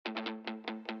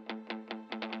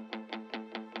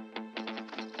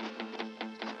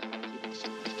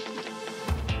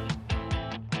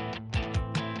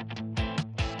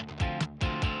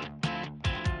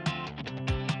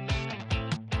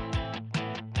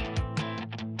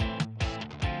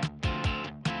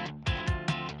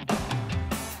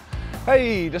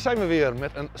Hey, daar zijn we weer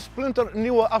met een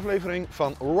splinternieuwe aflevering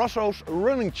van Rosso's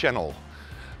Running Channel.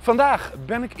 Vandaag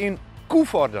ben ik in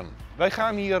Coevorden. Wij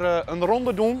gaan hier een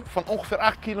ronde doen van ongeveer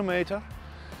 8 kilometer.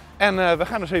 En we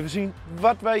gaan eens even zien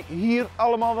wat wij hier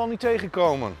allemaal wel niet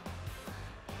tegenkomen.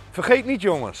 Vergeet niet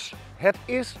jongens, het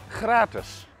is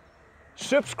gratis.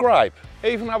 Subscribe,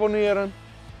 even abonneren,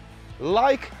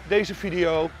 like deze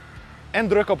video en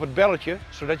druk op het belletje,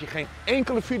 zodat je geen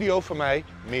enkele video van mij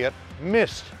meer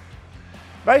mist.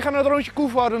 Wij gaan het rondje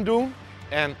Coevorden doen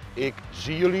en ik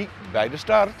zie jullie bij de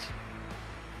start.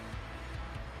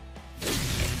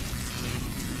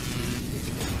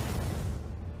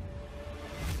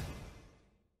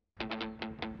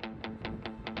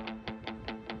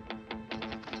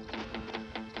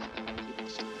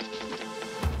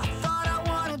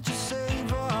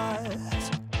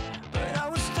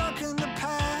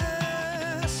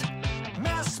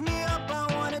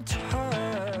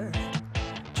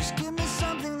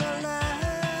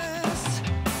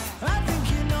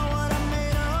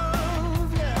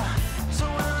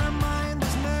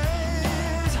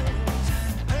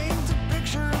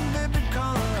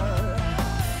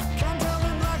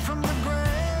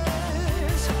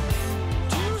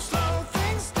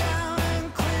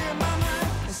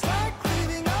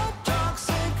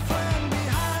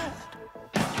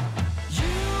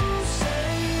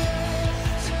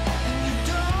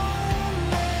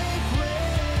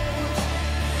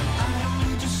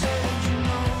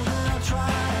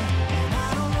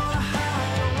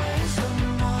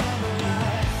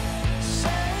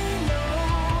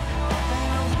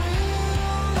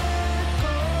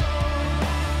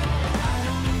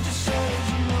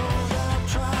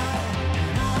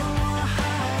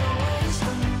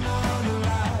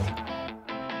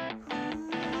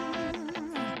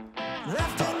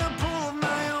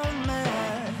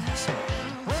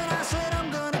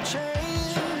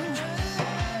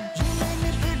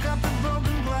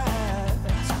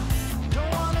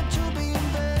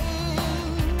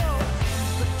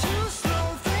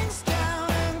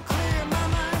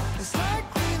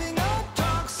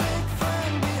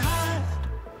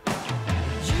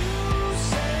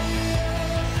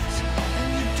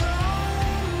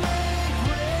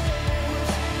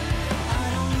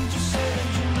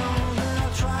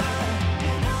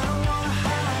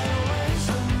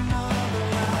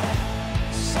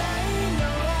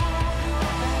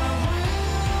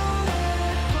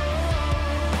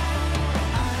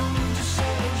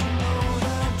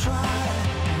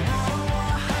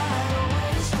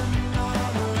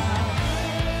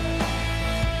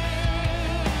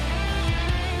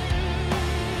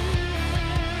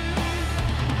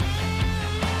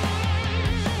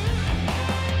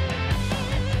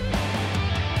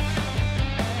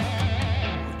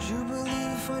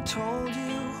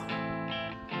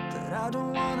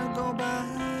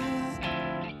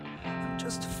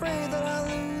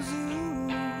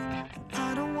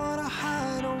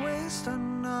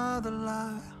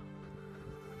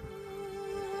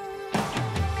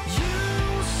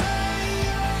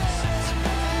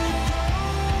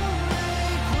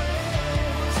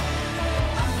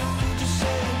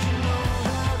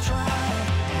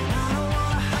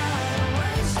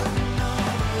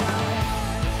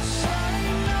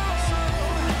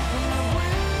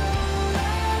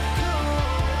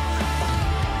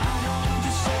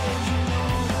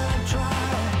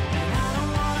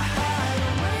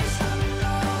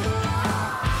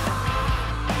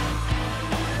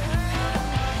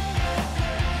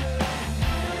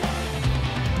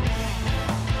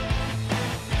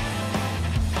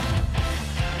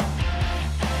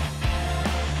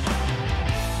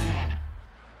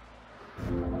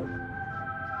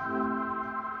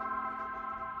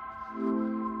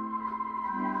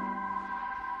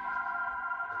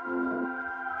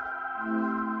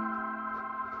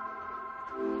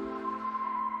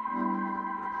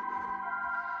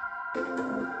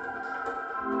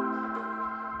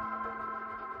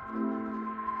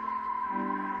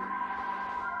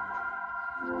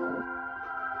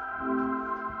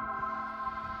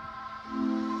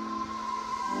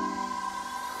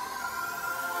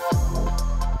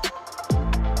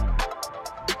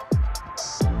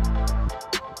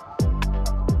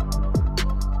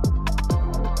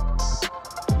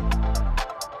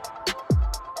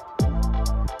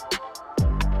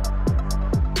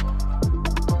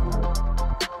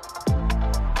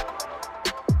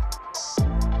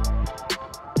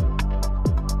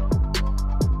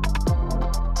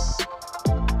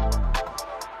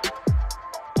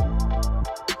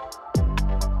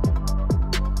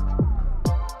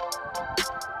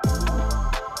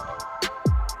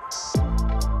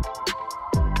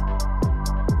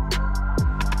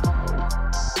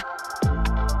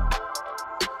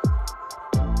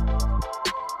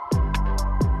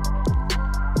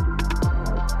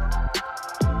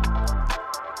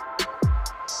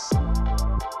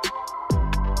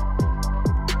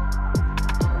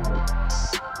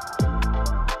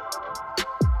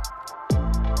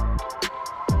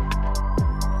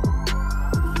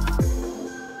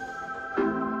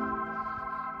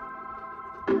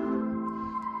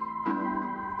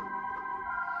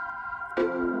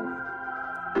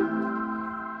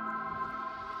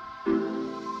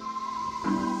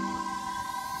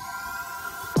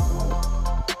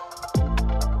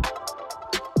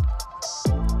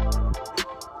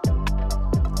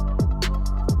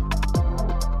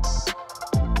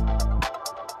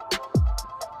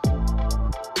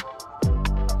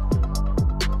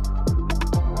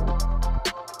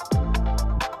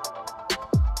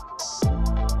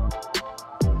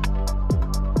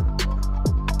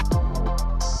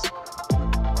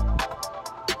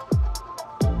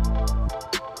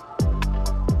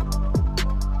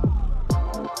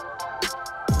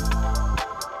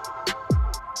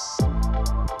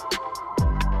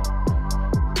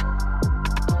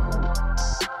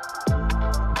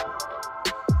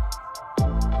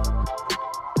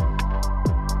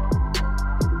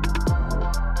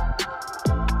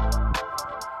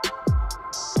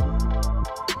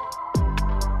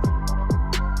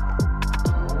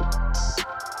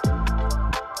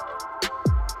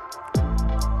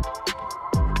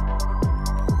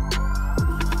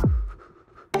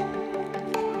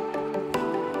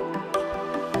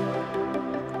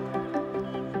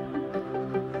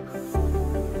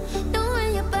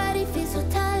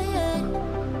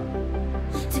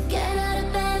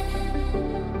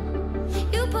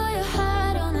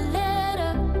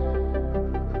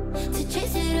 to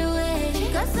chase it away.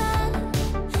 Cause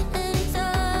and it's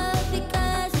all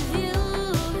because of you.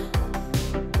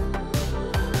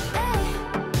 Hey,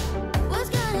 what's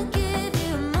gonna give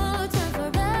you more time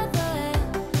forever?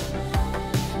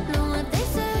 Know what they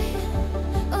say,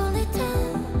 only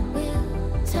time will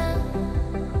tell.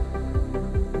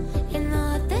 You know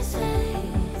what they say,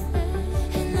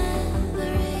 it never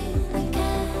really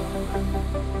can.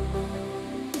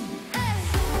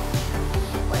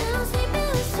 When I'm sleeping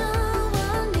with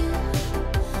someone new,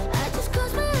 I just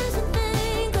close my eyes and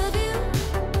think of you.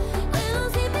 When I'm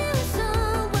sleeping with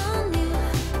someone new,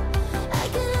 I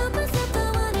can't help myself, I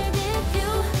wonder if you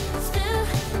still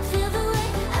feel the way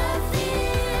I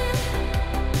feel.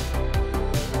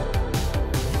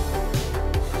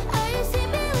 Are you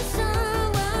sleeping with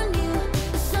someone new,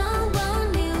 someone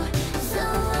new,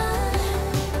 someone?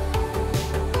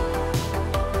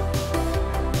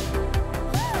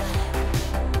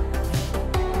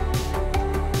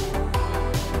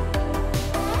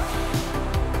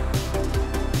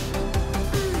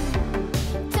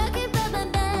 Talking about my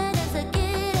bed as like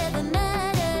it ever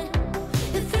mattered.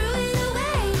 You threw it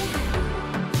away,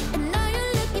 and now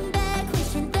you're looking back,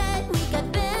 wishing that we got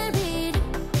buried.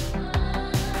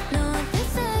 Know what they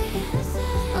say,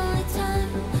 only time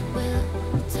will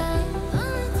tell.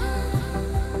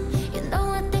 You know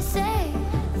what they say,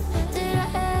 did I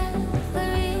ever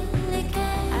really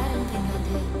care? I don't think I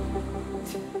did.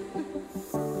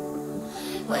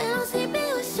 When I'm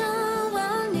sleeping with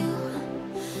someone new,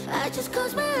 I just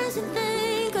close my eyes and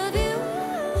think of you.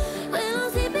 When I'm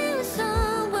sleeping with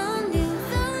someone new,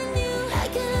 I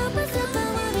can't help myself, I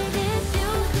wonder if you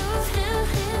still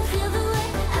feel the way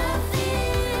I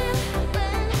feel.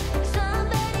 When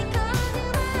somebody calls you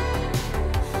mine,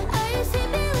 are you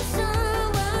sleeping with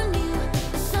someone new,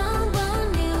 someone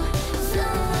new,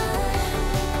 someone?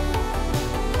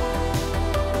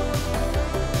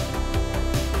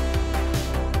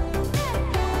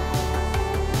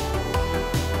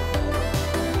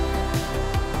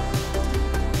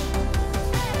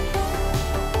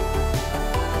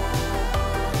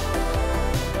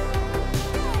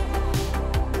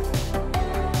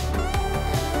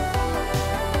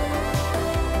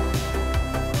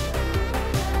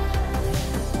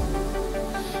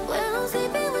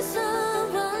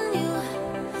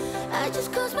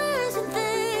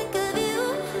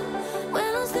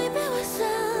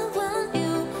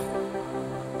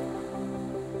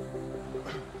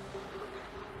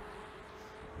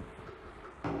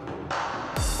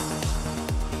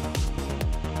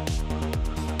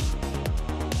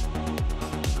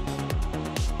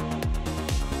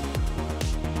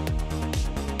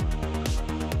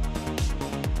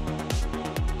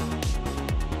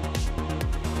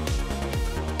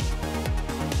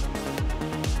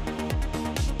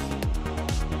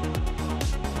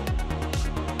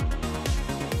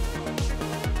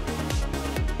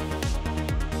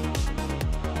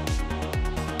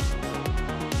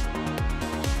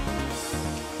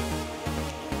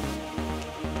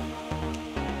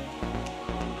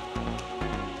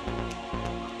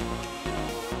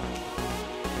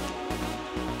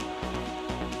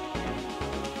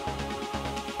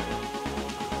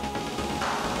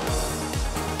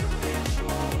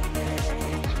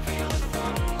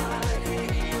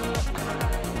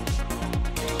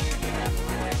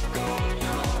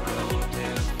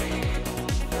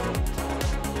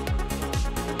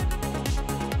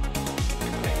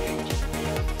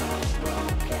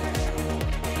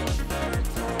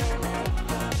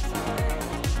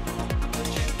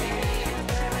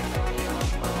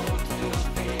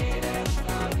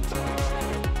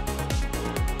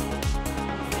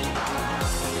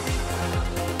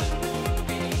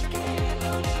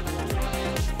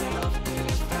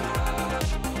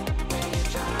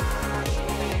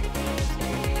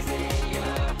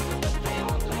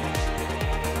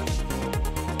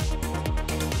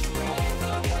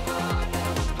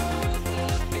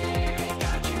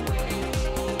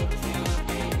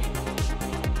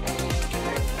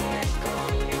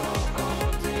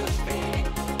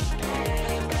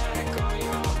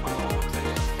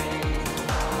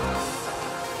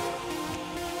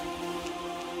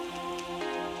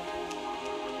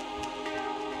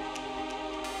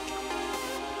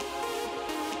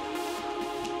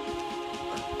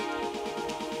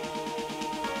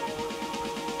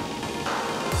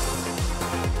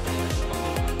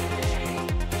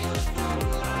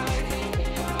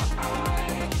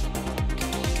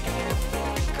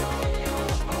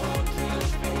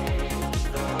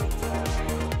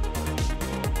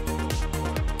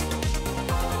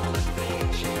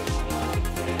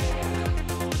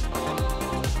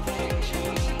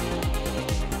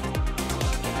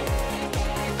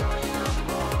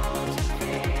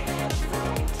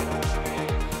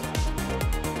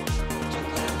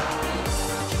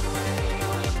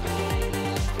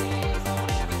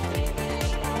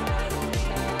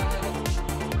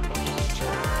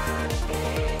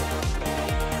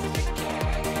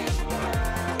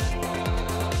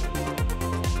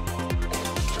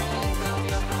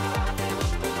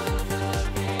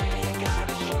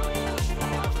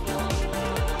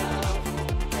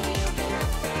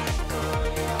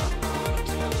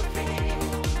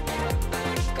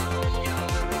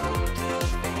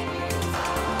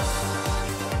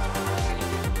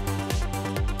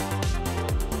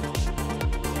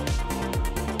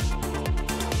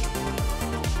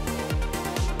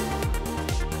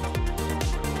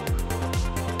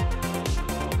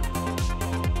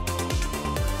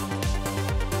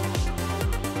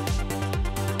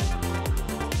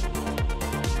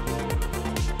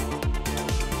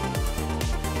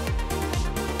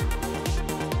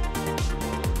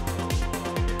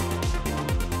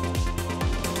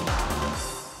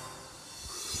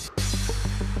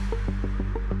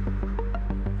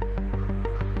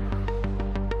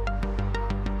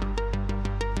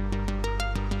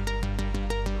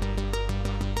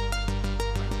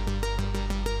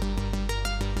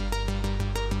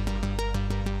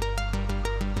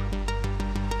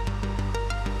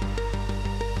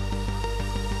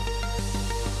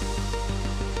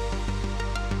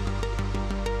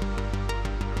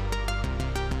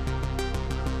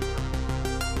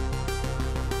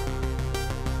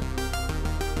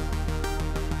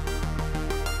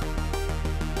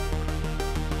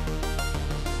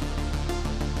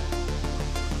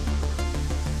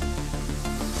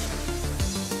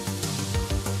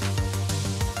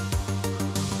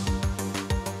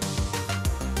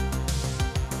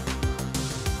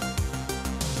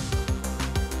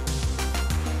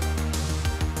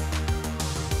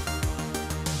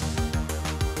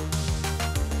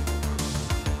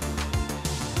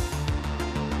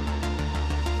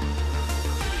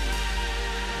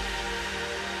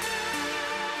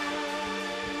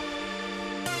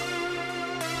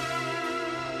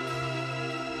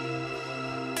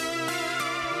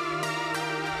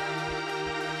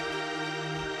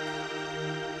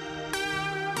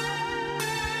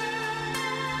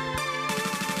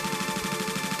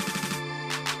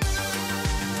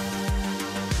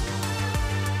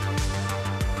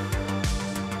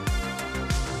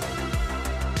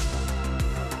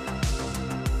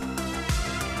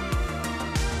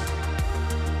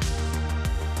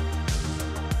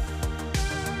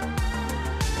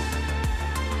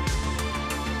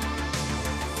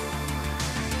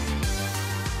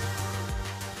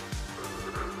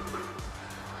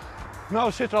 Nou,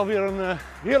 er zit alweer een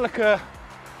heerlijk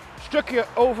stukje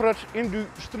over het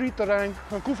industrieterrein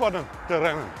van Coevorden te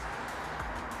rennen.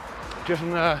 Het is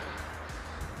een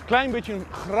klein beetje een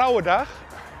grauwe dag.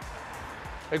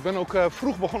 Ik ben ook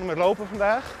vroeg begonnen met lopen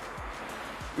vandaag.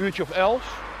 Uurtje of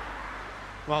 11.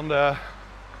 Want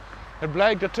het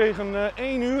blijkt dat tegen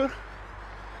 1 uur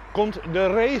komt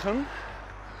de regen.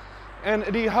 En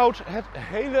die houdt het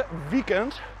hele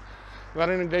weekend,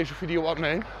 waarin ik deze video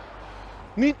opneem,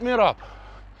 niet meer op.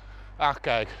 Ach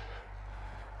kijk.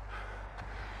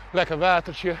 Lekker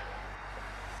watertje.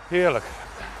 Heerlijk.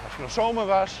 Als het nog zomer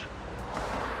was,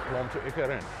 plomte ik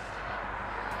erin.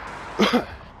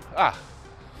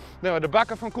 Nou, de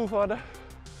bakker van Coevorden.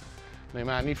 Nee,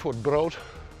 maar niet voor het brood.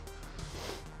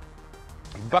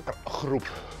 Bakkergroep.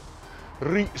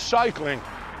 Recycling.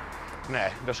 Nee,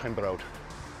 dat is geen brood.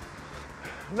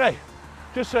 Nee,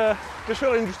 het is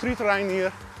veel industrieterrein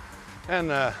hier.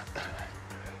 En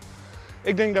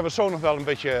ik denk dat we zo nog wel een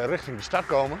beetje richting de stad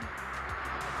komen.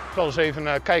 Ik zal eens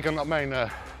even kijken op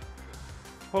mijn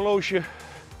horloge.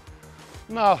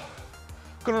 Nou,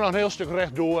 we kunnen nog een heel stuk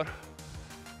rechtdoor.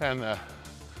 En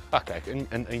kijk,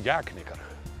 een ja-knikker.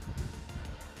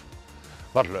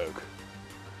 Wat leuk.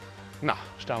 Nou,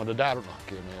 staan we er daar ook nog een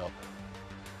keer mee op.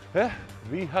 Hè?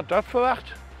 Wie had dat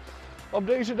verwacht op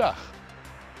deze dag?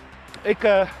 Ik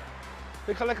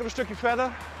ga lekker een stukje verder.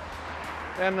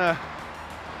 En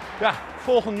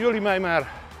volgen jullie mij maar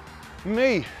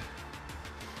mee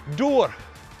door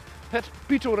het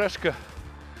pittoreske,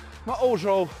 maar o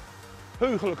zo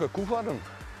heugelijke Coevorden.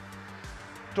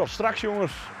 Tot straks,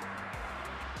 jongens.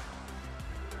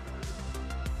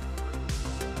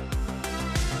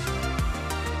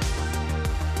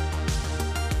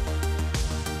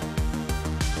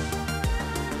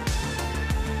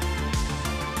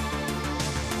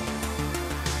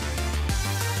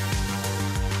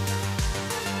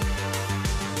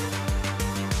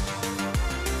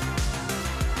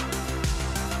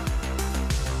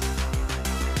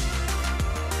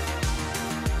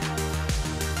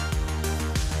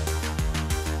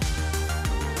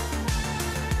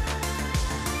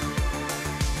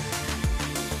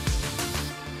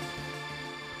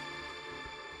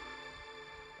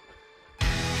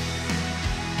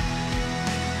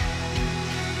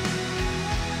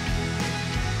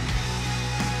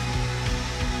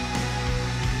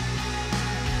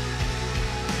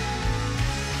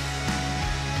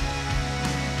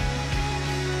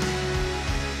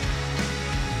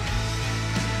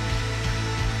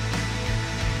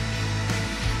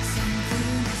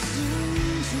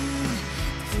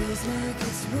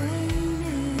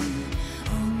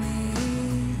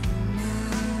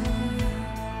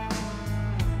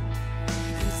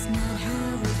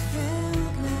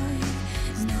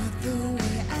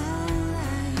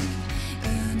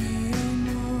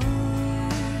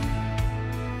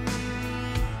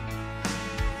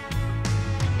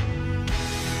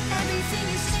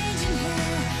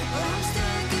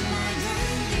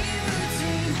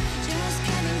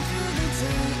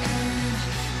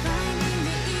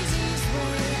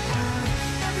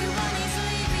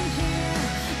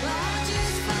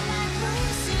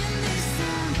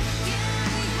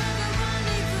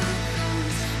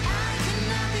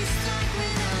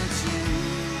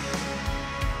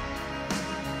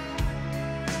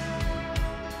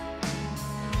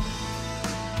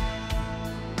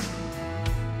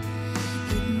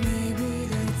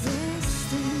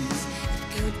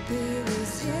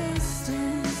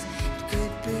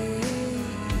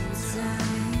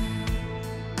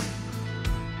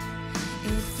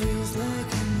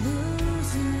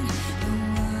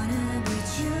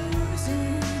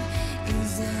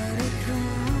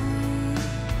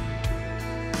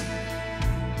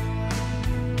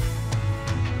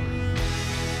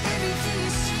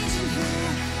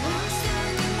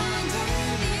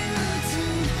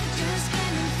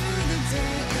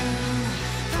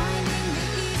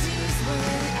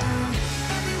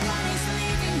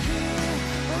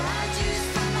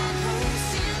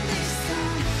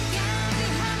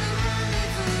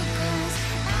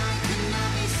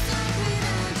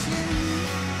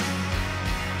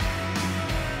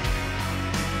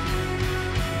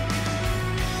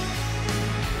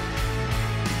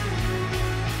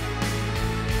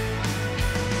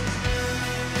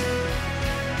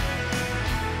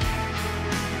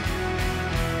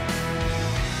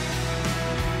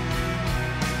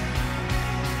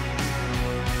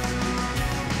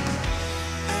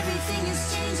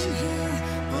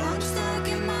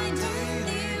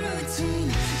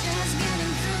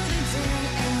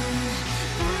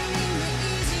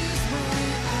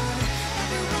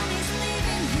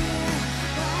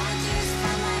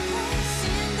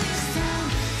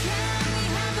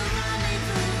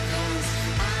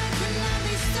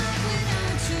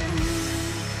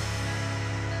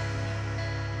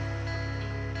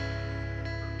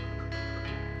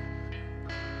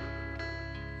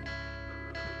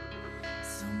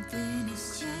 Everything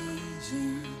is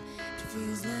changing. It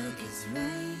feels like it's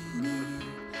raining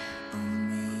on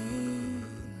me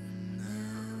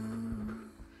now.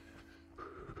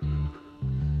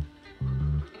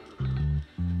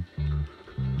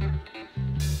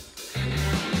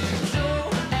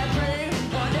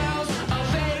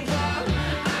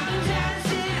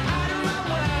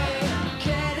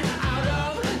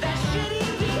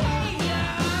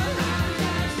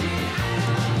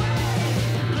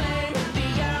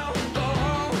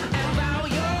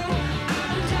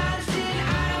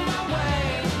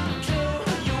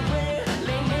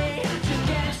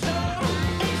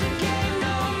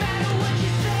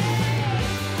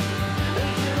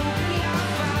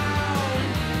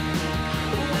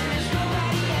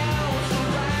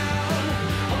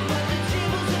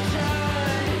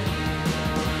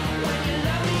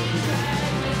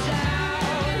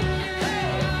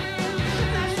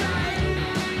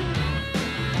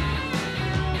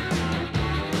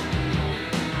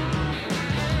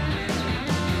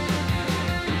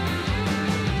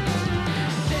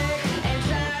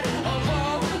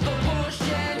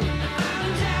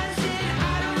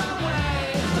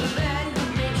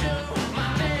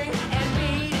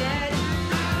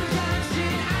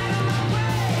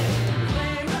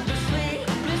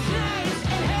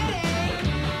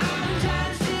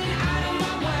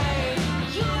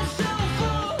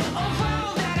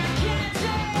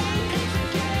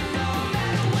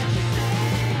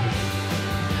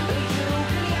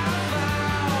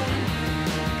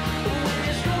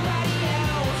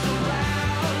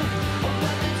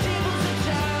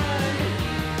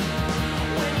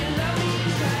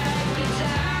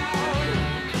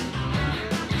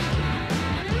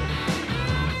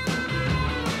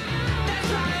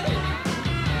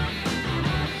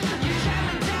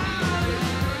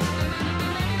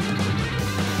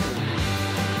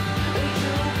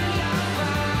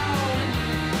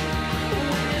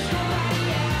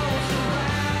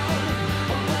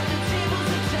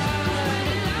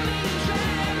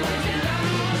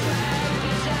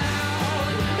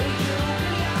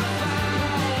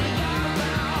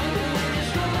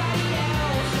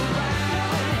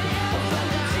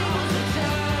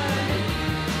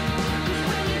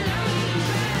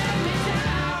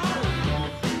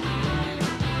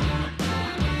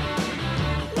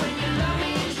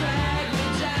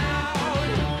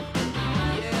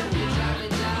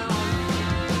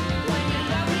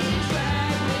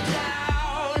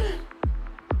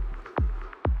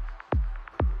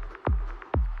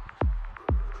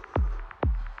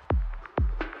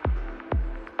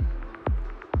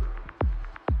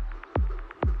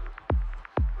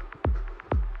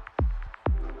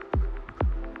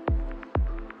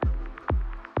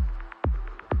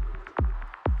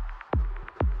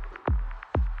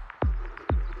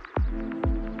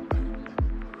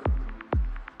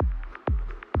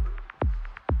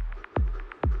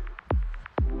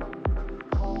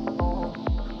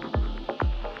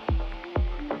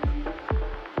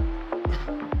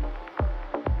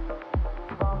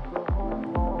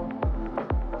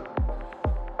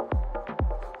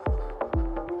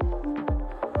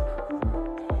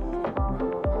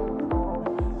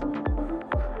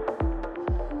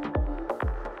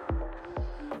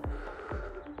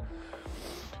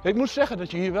 Ik moet zeggen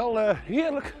dat je hier wel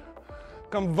heerlijk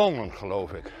kan wonen,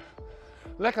 geloof ik.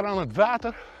 Lekker aan het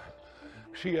water.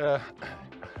 Ik zie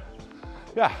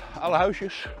ja, alle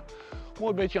huisjes.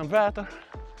 Mooi beetje aan het water.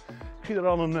 Ik zie er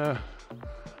al een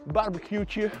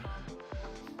barbecue'tje.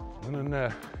 En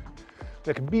een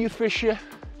lekker biervisje.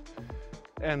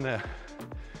 En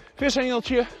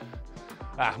visengeltje.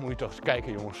 Ah, moet je toch eens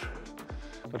kijken, jongens.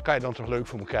 Dat kan je dan toch leuk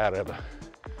voor elkaar hebben.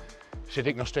 Zit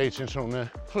ik nog steeds in zo'n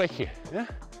flatje. Hè?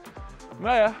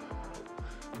 Maar ja,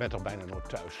 ik ben toch bijna nooit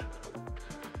thuis.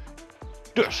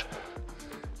 Dus,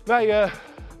 wij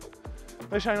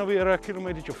zijn alweer een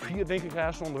kilometertje of 4, denk ik,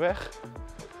 haast onderweg.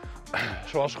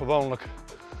 Zoals gewoonlijk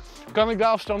kan ik de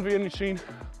afstand weer niet zien,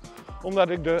 omdat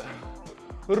ik de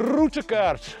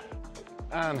routekaart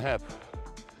aan heb.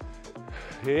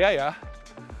 Ja.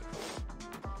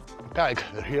 Kijk,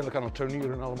 heerlijk aan het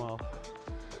tuinieren allemaal.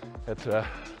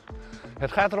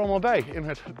 Het gaat er allemaal bij in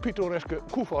het pittoreske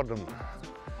Coevorden.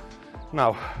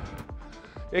 Nou,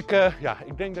 ik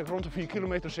denk dat ik rond de 4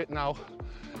 kilometer zit nou.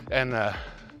 En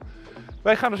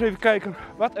wij gaan dus even kijken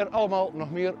wat er allemaal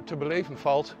nog meer te beleven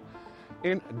valt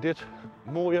in dit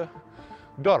mooie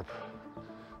dorp.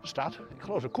 Stad. Ik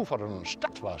geloof dat Coevorden een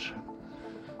stad was.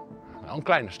 Nou, een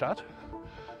kleine stad,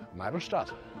 maar een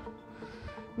stad.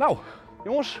 Nou,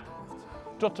 jongens,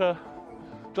 tot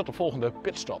de volgende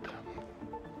pitstop.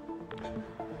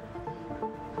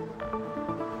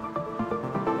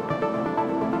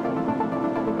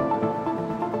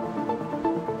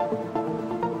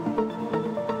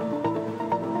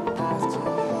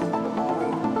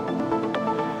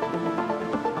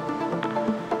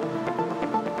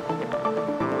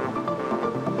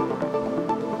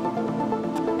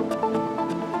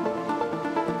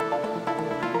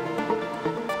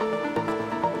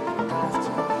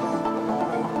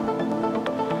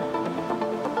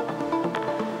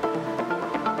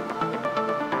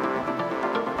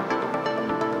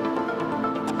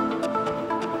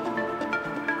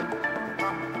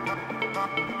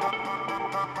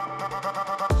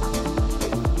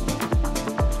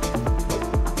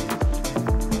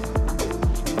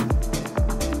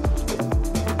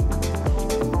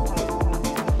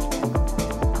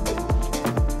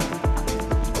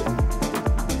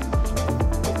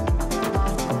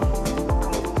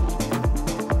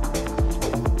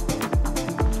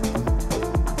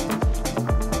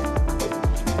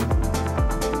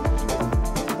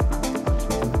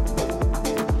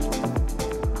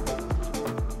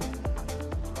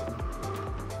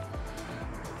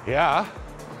 Ja,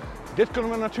 dit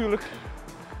kunnen we natuurlijk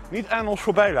niet aan ons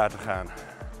voorbij laten gaan.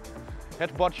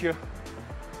 Het bordje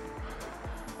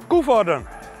Coevorden.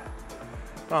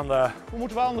 Dan hoe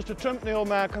moeten we anders de thumbnail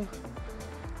maken?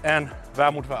 En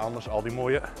waar moeten we anders al die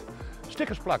mooie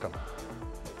stickers plakken?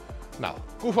 Nou,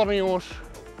 Coevorden jongens,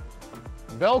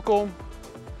 welkom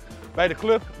bij de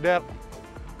club der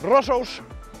Rosso's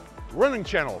Running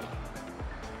Channel.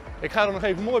 Ik ga er nog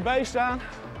even mooi bij staan.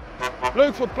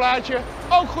 Leuk voor het plaatje.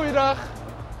 Ook goeiedag.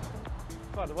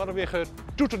 Nou, er worden weer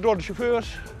getoeterd door de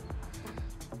chauffeurs.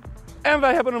 En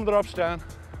wij hebben hem erop staan.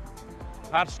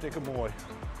 Hartstikke mooi.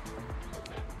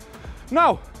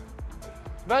 Nou,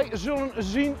 wij zullen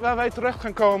zien waar wij terecht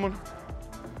gaan komen.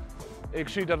 Ik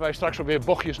zie dat wij straks alweer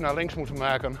bochtjes naar links moeten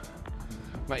maken.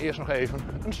 Maar eerst nog even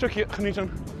een stukje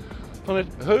genieten van dit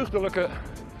heugdelijke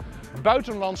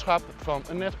buitenlandschap van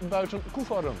net buiten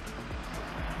Coevorden.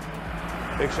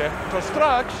 Ik zeg tot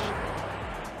straks.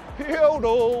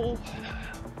 Jodel.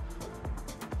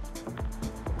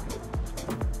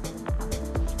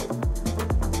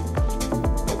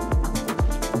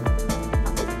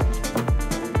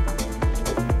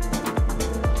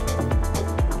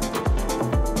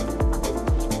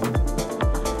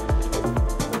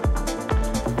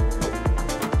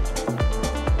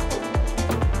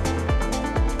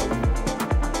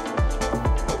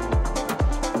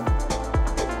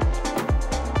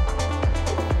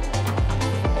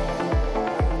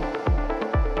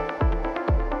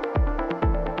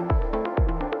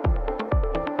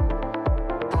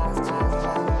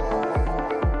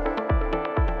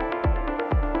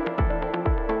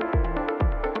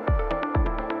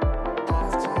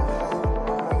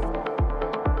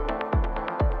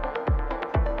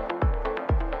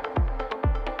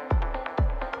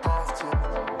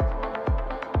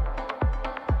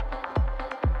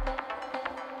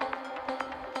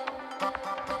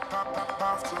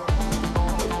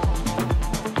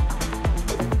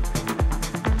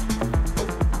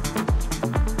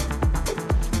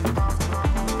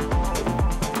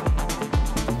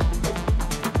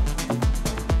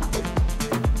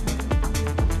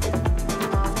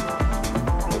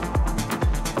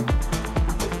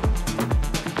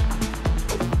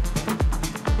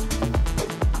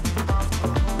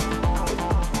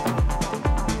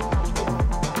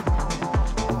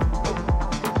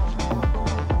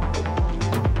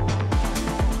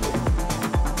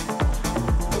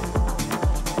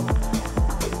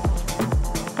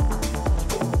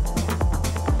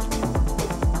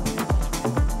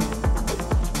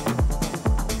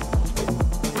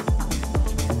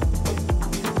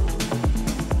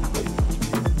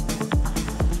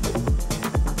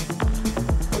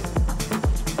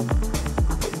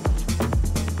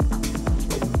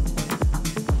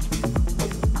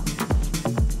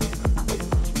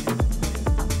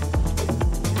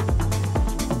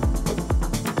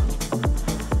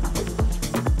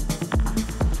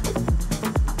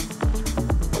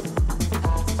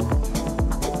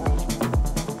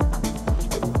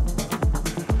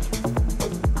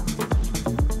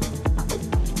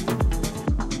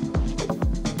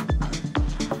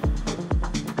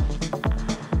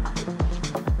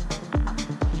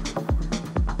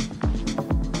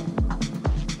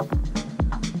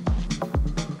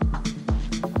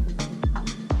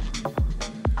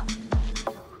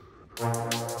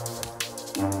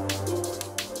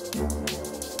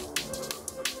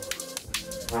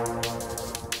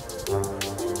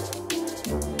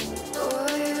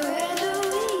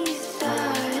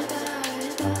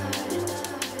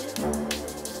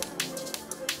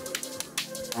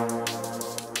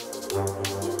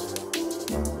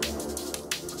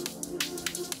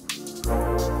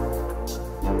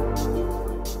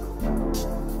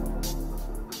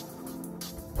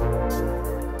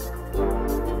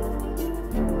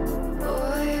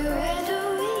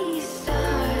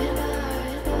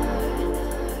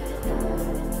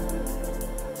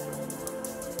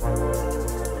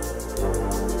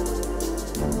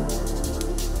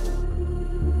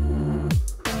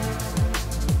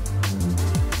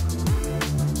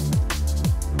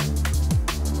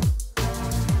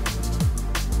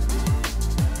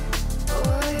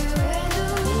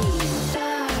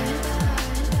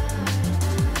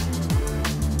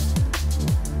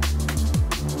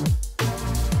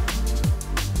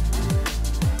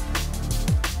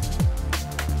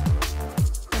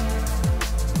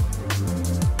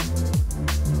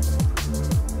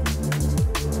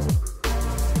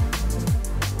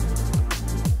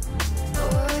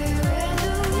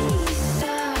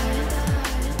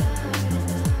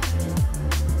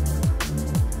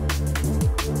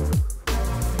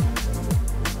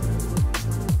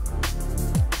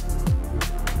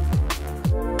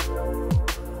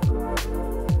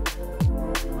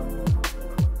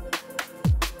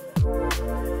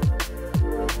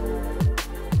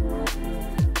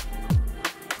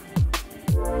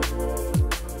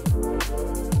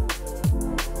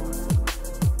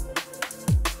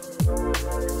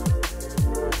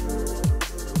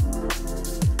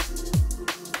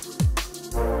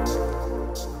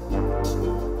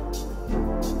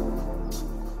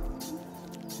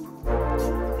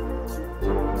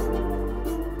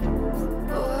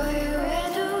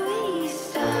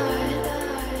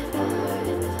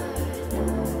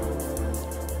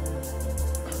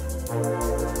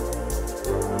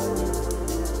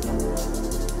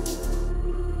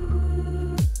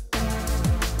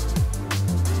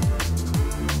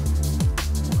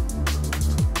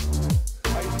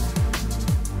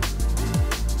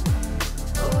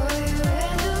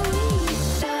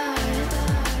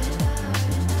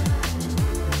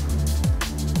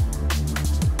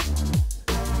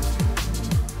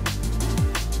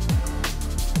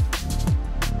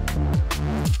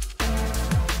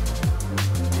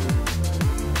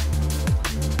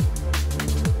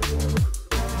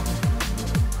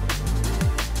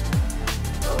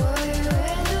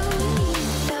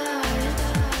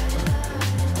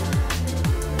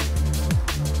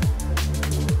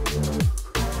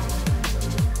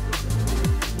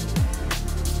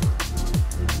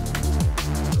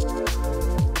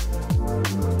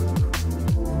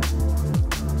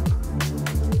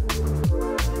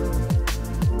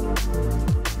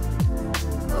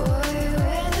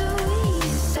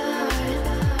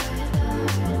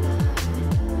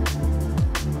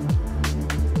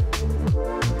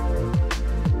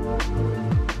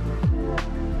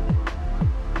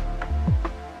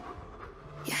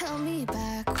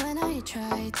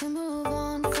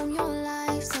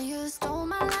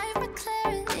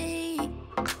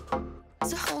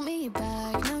 me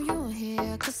back, now you're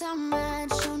here. 'Cause I'm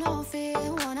mad, show no fear.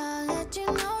 Wanna let you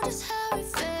know just how it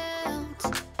felt.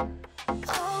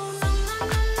 Oh no, no,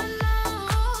 no, no,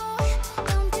 no.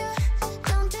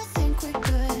 Don't you think we're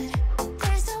good?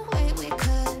 There's no way we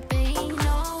could be.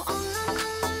 No, oh no, no,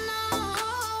 no, no.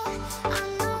 I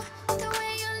know the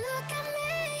way you look at me.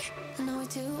 I know it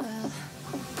too well.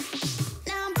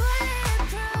 Now I'm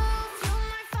bulletproof. You're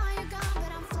my fire gun,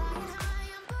 but I'm flying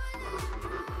high. I'm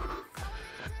bulletproof.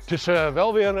 Het is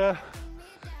wel weer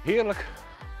heerlijk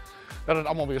dat het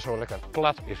allemaal weer zo lekker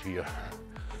plat is hier.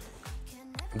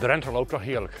 De rente loopt toch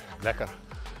heerlijk, lekker,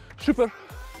 super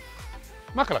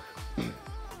makkelijk.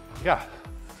 Ja,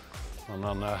 en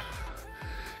dan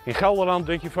in Gelderland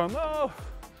denk je van, oh,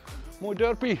 mooi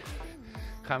dorpie,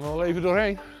 gaan we wel even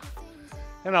doorheen.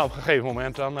 En nou, op een gegeven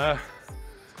moment dan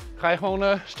ga je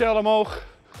gewoon steil omhoog,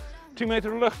 10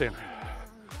 meter de lucht in.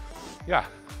 Ja,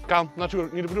 kan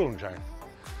natuurlijk niet de bedoeling zijn.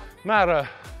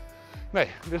 Maar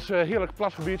nee, dit is een heerlijk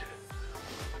plat gebied.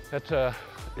 Het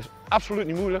is absoluut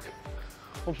niet moeilijk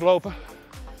om te lopen.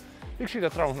 Ik zie daar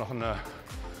trouwens nog een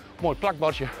mooi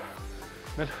plakbordje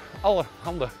met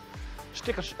allerhande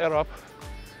stickers erop.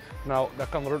 Nou, daar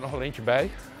kan er ook nog wel eentje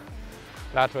bij.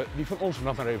 Laten we die van ons er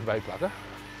nog maar even bij plakken.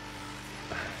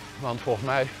 Want volgens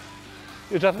mij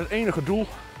is dat het enige doel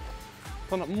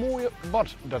van het mooie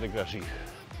bord dat ik daar zie.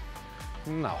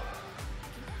 Nou,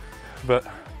 we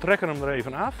trekken hem er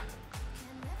even af.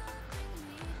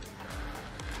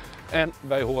 En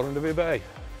wij horen er weer bij.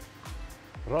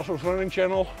 Rosso's Running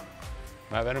Channel.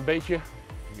 Maar weer een beetje,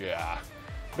 ja,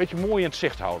 een beetje mooi in het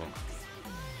zicht houden.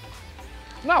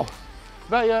 Nou,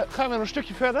 wij gaan weer een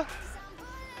stukje verder.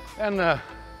 En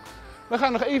we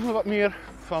gaan nog even wat meer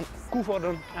van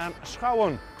Coevorden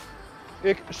aanschouwen.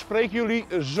 Ik spreek jullie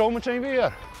zometeen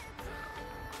weer.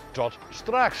 Tot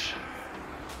straks.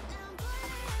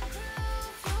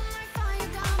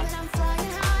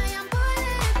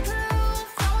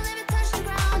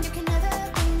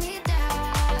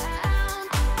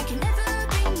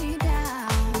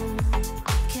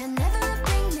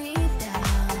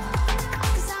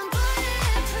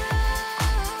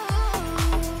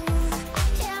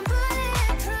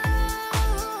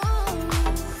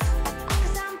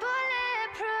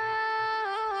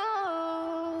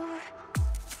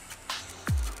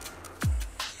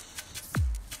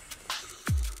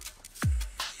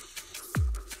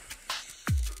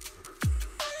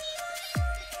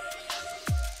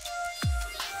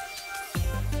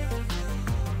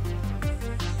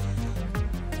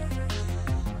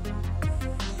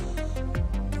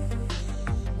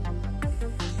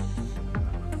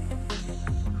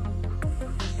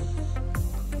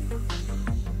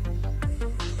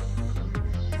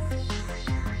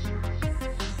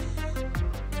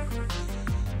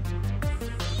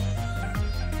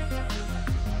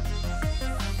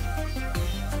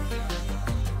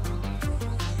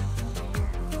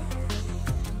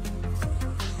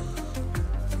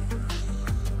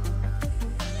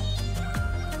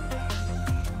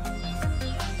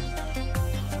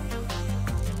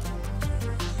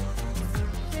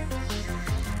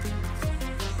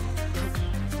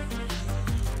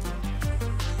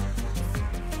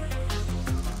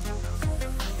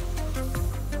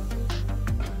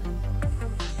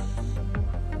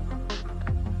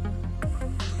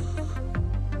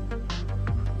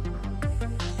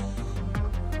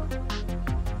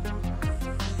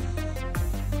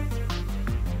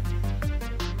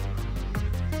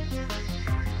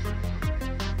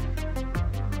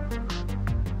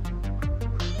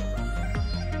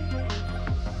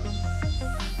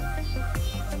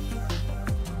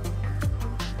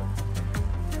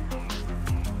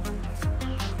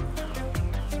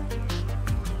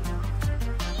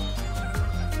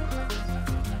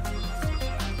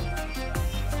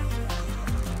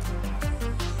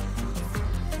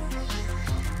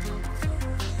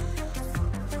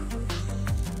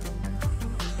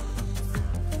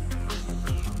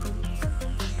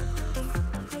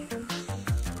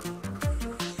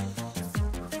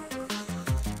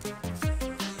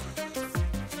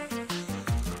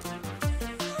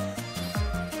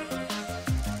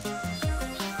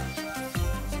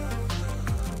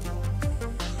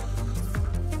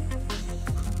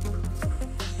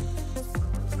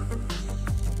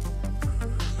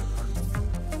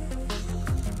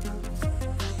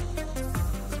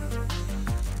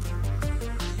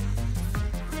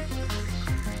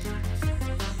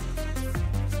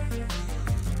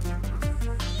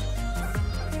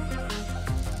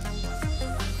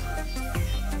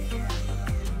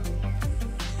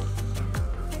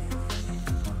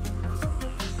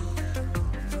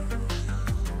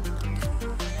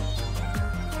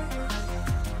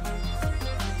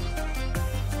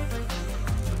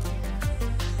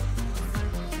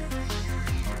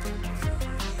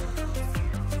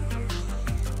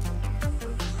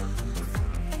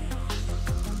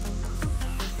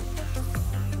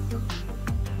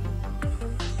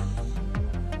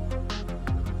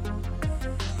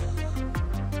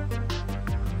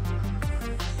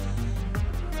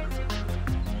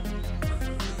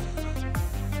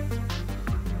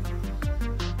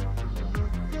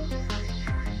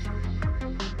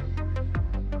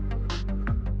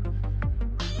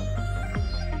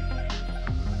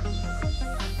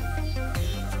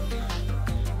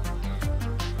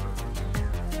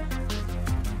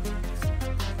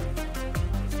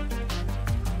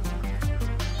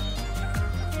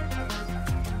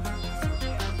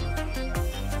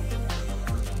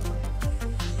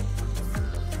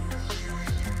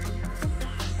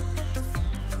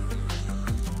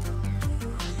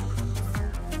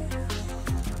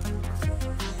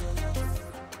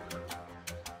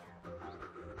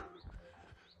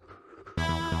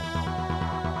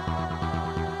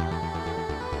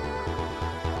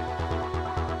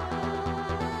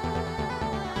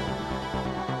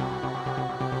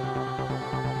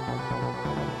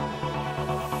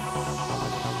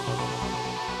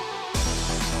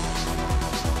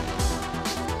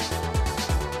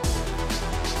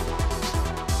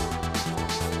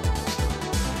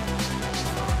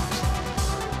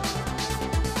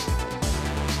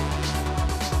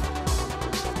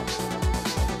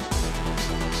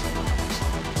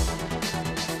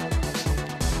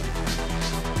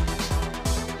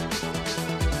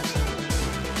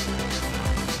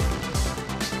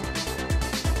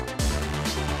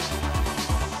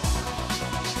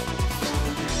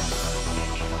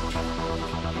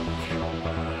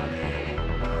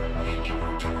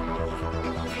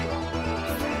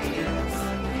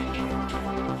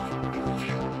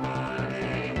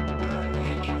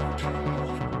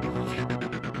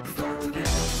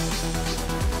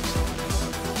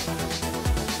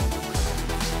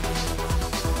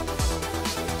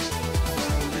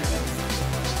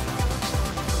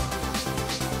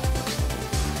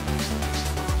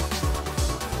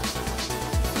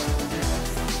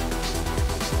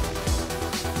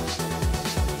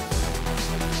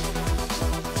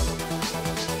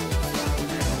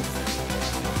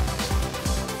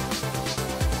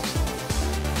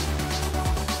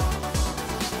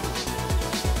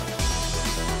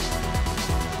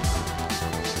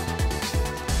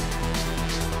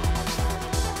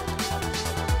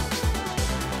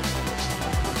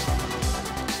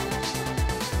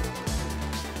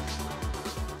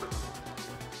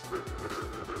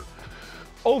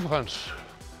 Overigens,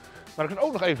 waar ik het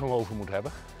ook nog even over moet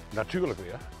hebben, natuurlijk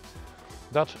weer,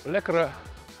 dat lekkere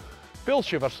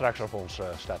pilsje wat straks op ons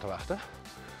staat te wachten.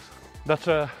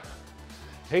 Dat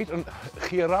heet een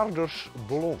Gerardus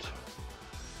Blond.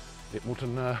 Dit moet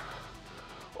een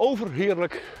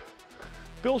overheerlijk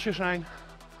pilsje zijn,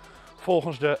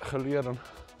 volgens de geleerden.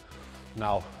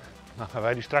 Nou, dan gaan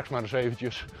wij die straks maar eens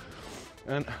eventjes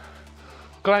een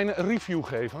kleine review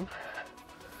geven.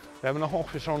 We hebben nog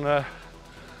ongeveer zo'n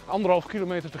 1,5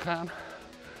 kilometer te gaan.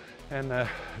 En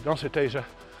dan zit deze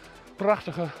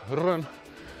prachtige run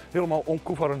helemaal om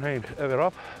Coevorden heen er weer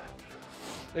op.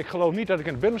 Ik geloof niet dat ik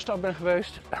in de binnenstad ben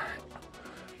geweest.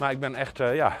 Maar ik ben echt,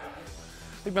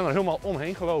 ik ben er helemaal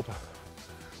omheen gelopen.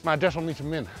 Maar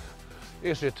desalniettemin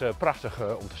is dit prachtig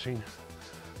om te zien.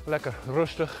 Lekker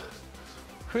rustig.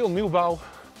 Veel nieuwbouw.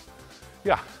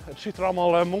 Ja, het ziet er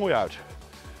allemaal mooi uit.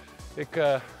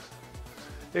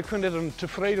 Ik vind dit een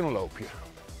tevreden loopje.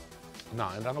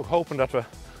 Nou, en dan ook hopen dat we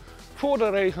voor de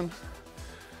regen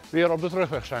weer op de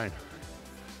terugweg zijn.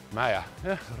 Maar ja,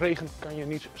 regen kan je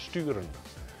niet sturen.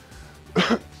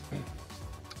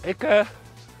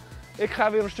 Ik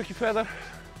ga weer een stukje verder.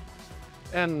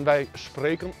 En wij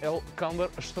spreken elkaar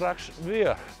straks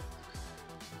weer.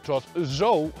 Tot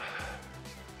zo!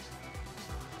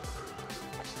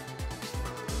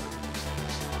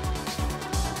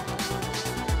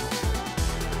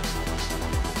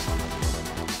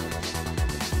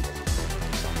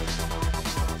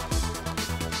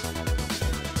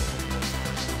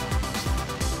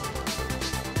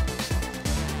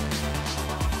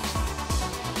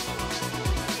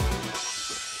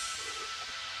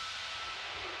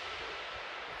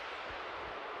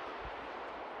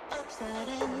 Upside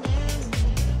and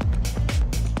down.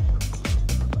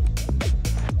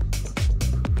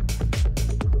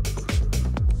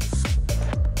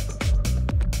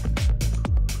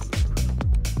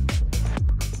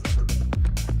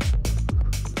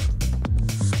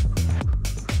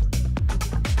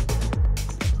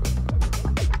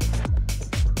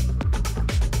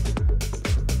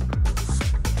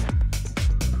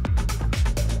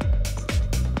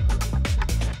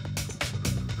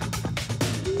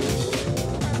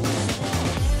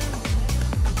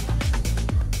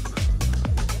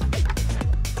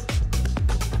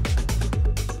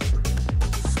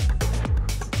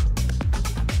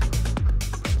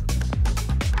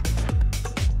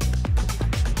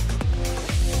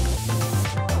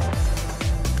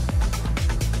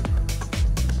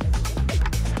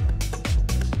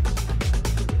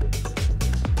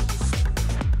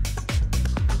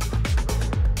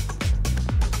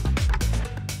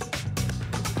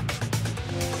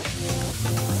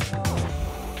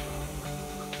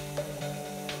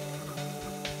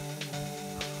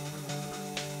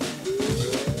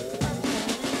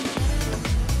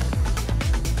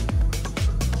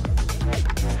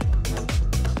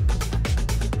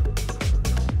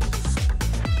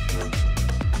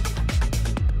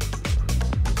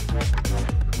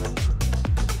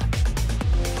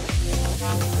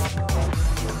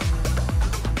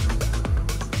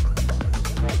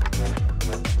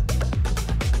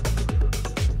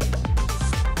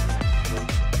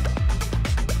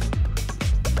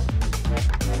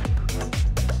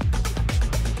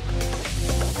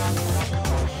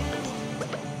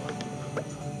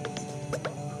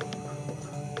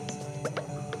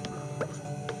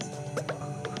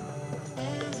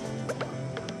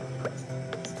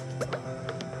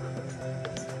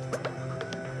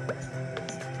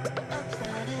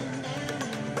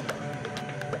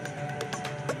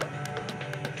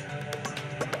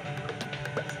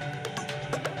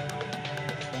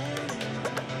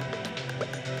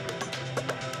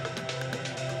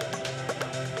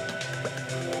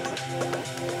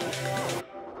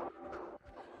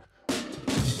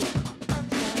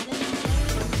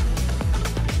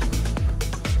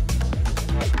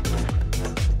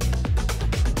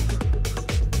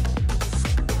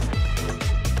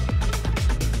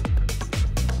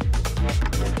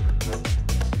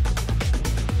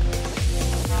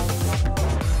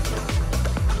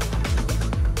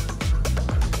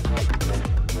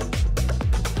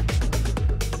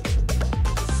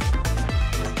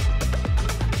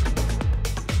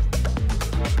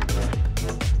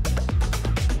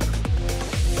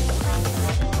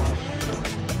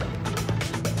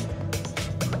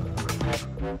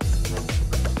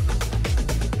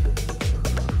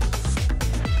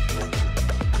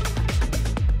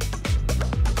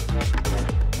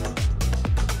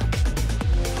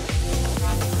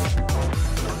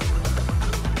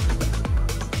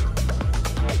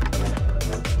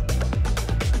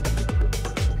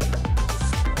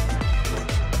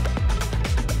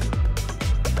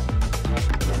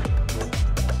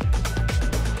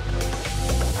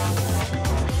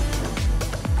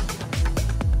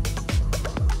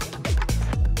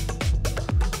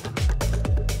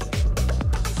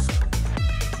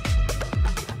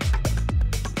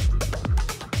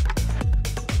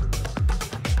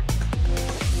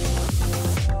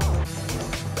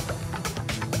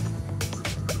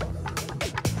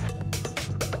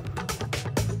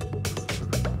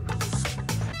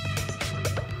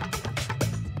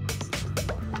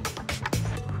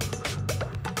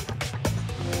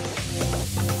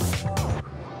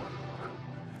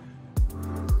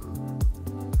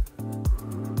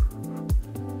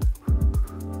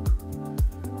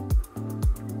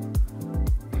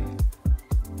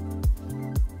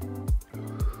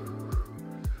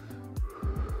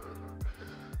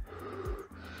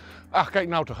 Ach, kijk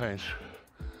nou toch eens.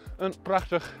 Een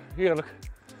prachtig, heerlijk,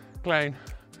 klein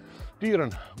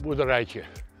dierenboerderijtje.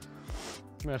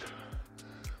 Met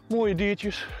mooie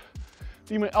diertjes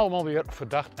die mij allemaal weer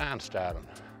verdacht aanstaren.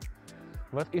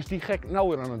 Wat is die gek nou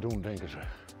weer aan het doen, denken ze.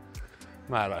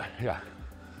 Maar ja,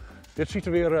 dit ziet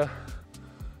er weer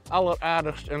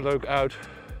alleraardigst en leuk uit.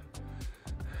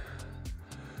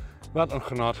 Wat een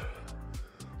genot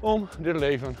om dit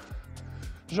leven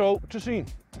zo te zien.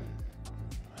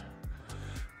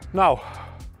 Nou,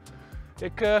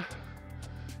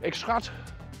 ik schat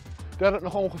dat het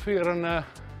nog ongeveer een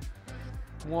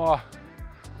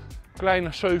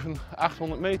kleine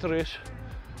 700-800 meter is.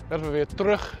 Dat we weer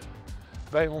terug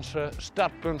bij ons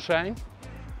startpunt zijn.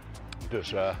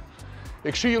 Dus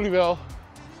ik zie jullie wel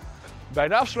bij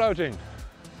de afsluiting.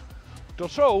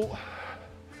 Tot zo!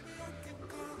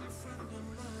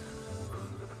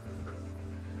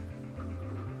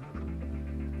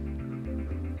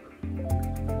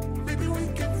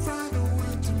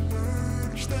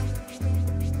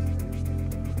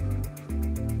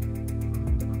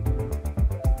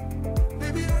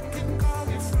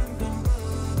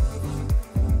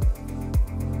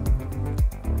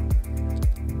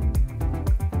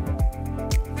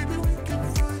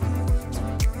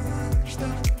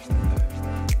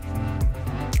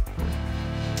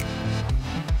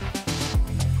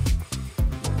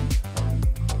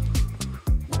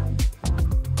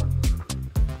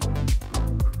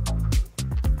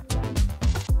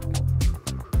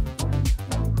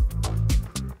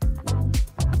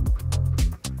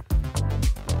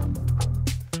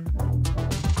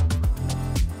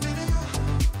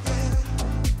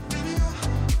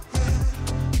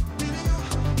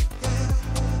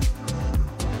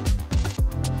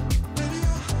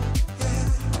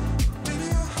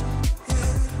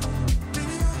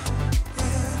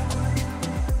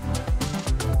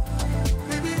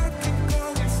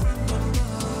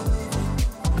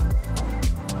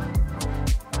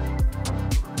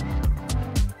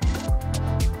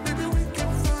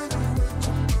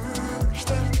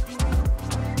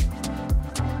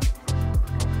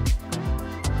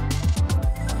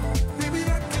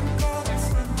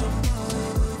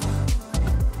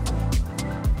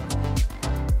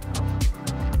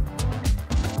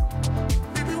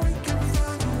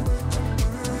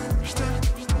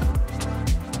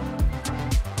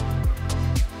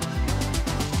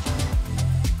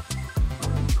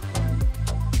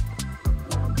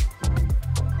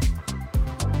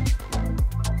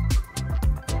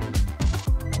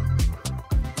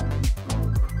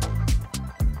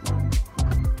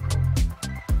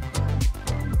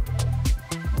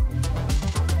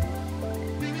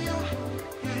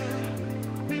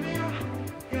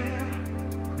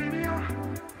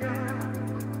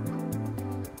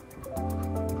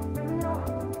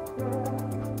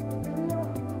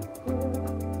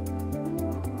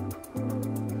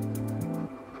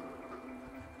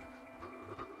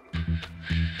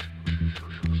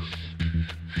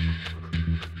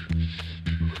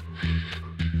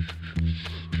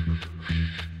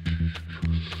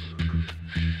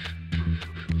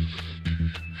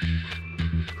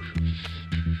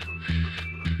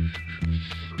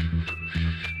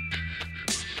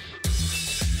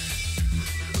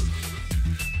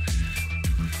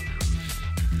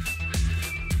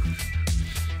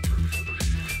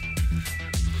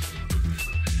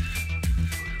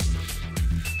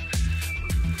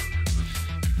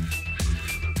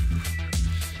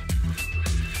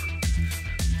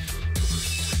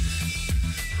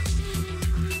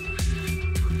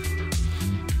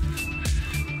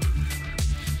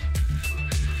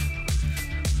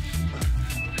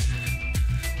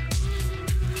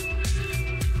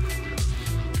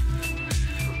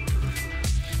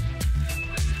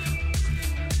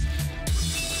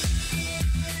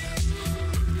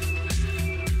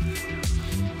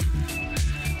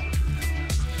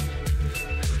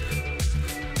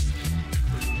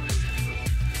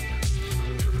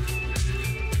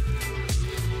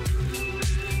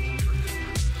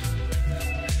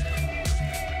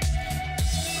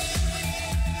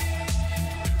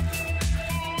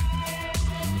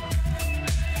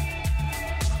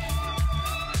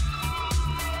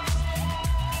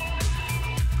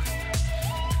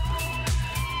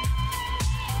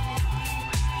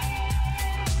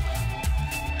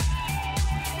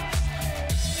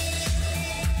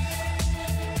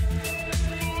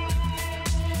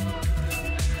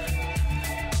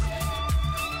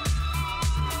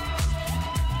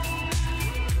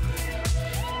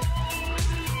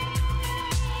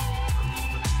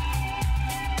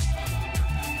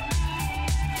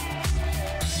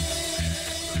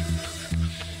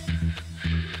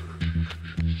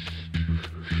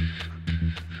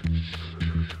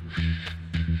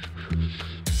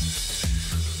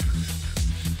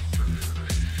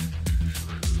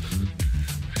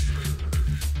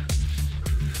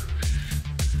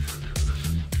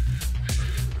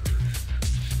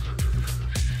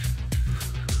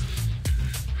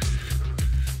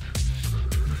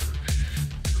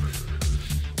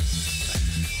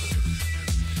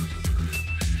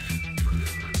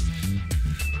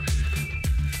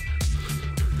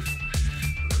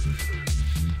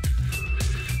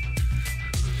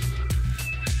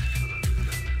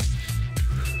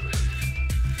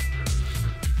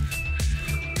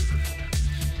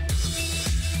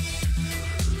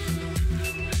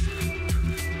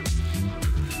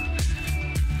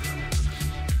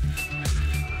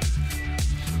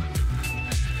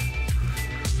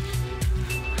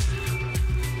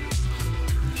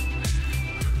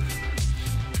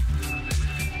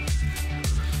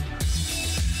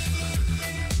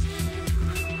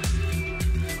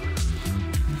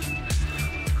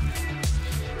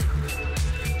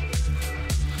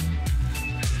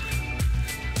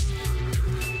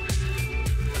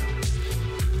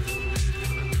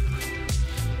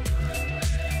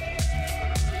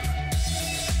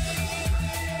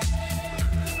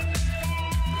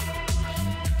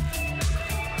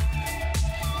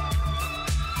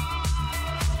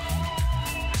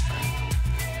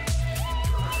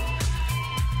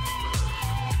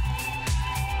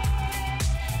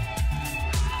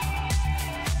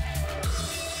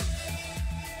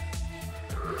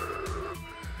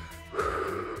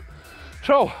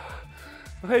 Zo,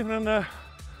 nog even een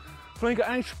flinke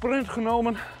eindsprint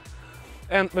genomen.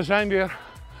 En we zijn weer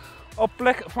op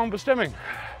plek van bestemming.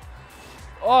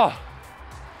 Oh,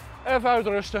 even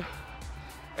uitrusten.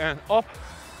 En op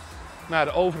naar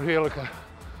de overheerlijke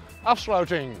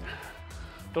afsluiting.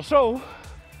 Tot zo.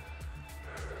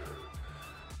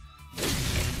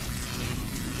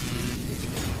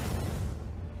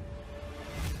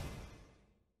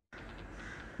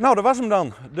 Nou, dat was hem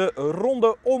dan. De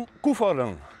ronde om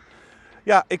Coevorden.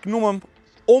 Ja, ik noem hem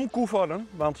om Coevorden,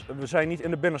 want we zijn niet in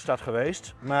de binnenstad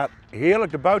geweest. Maar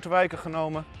heerlijk de buitenwijken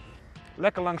genomen.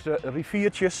 Lekker langs de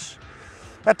riviertjes.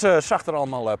 Het zag er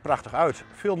allemaal prachtig uit.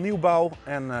 Veel nieuwbouw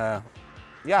en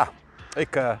ja,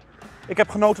 ik heb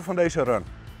genoten van deze run.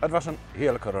 Het was een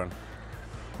heerlijke run.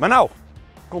 Maar nou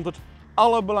komt het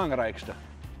allerbelangrijkste.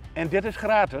 En dit is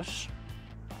gratis.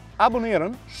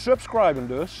 Abonneren, subscriben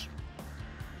dus.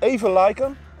 Even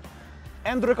liken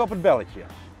en druk op het belletje.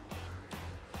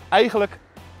 Eigenlijk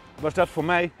was dat voor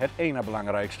mij het ene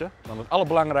belangrijkste. Want het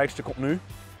allerbelangrijkste komt nu.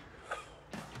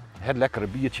 Het lekkere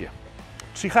biertje.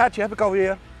 Het sigaartje heb ik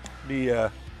alweer. Die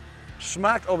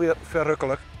smaakt alweer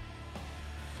verrukkelijk.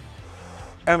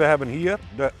 En we hebben hier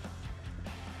de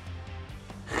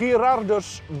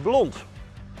Gerardus Blond.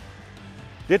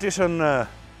 Dit is een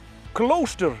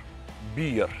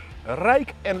kloosterbier.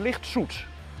 Rijk en licht zoet.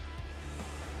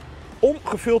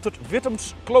 Ongefilterd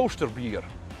Wittems kloosterbier.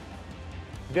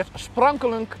 Dit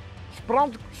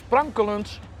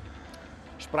sprankelend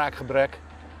spraakgebrek.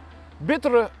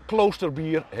 Bittere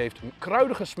kloosterbier heeft een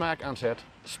kruidige smaakaanzet.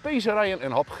 Specerijen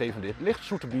en hop geven dit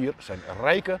lichtzoete bier zijn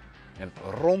rijke en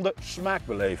ronde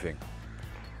smaakbeleving.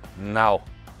 Nou,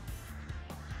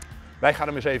 wij gaan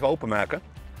hem eens even openmaken.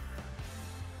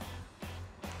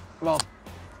 Want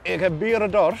ik heb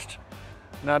berendorst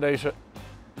na deze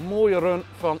mooie run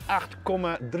van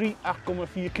 8,3,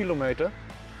 8,4 kilometer.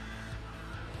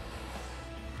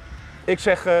 Ik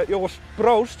zeg jongens,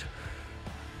 proost.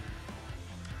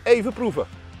 Even proeven.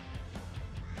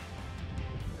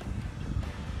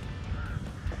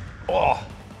 Oh,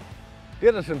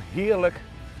 dit is een heerlijk,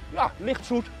 ja,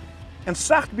 lichtzoet en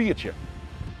zacht biertje.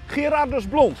 Gerardus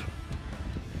Blond.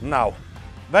 Nou,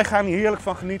 wij gaan hier heerlijk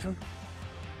van genieten.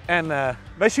 En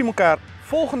wij zien elkaar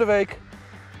volgende week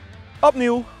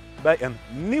opnieuw bij een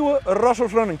nieuwe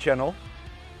Rosso's Running Channel.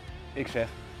 Ik zeg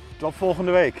tot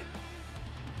volgende week.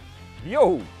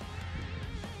 Yo!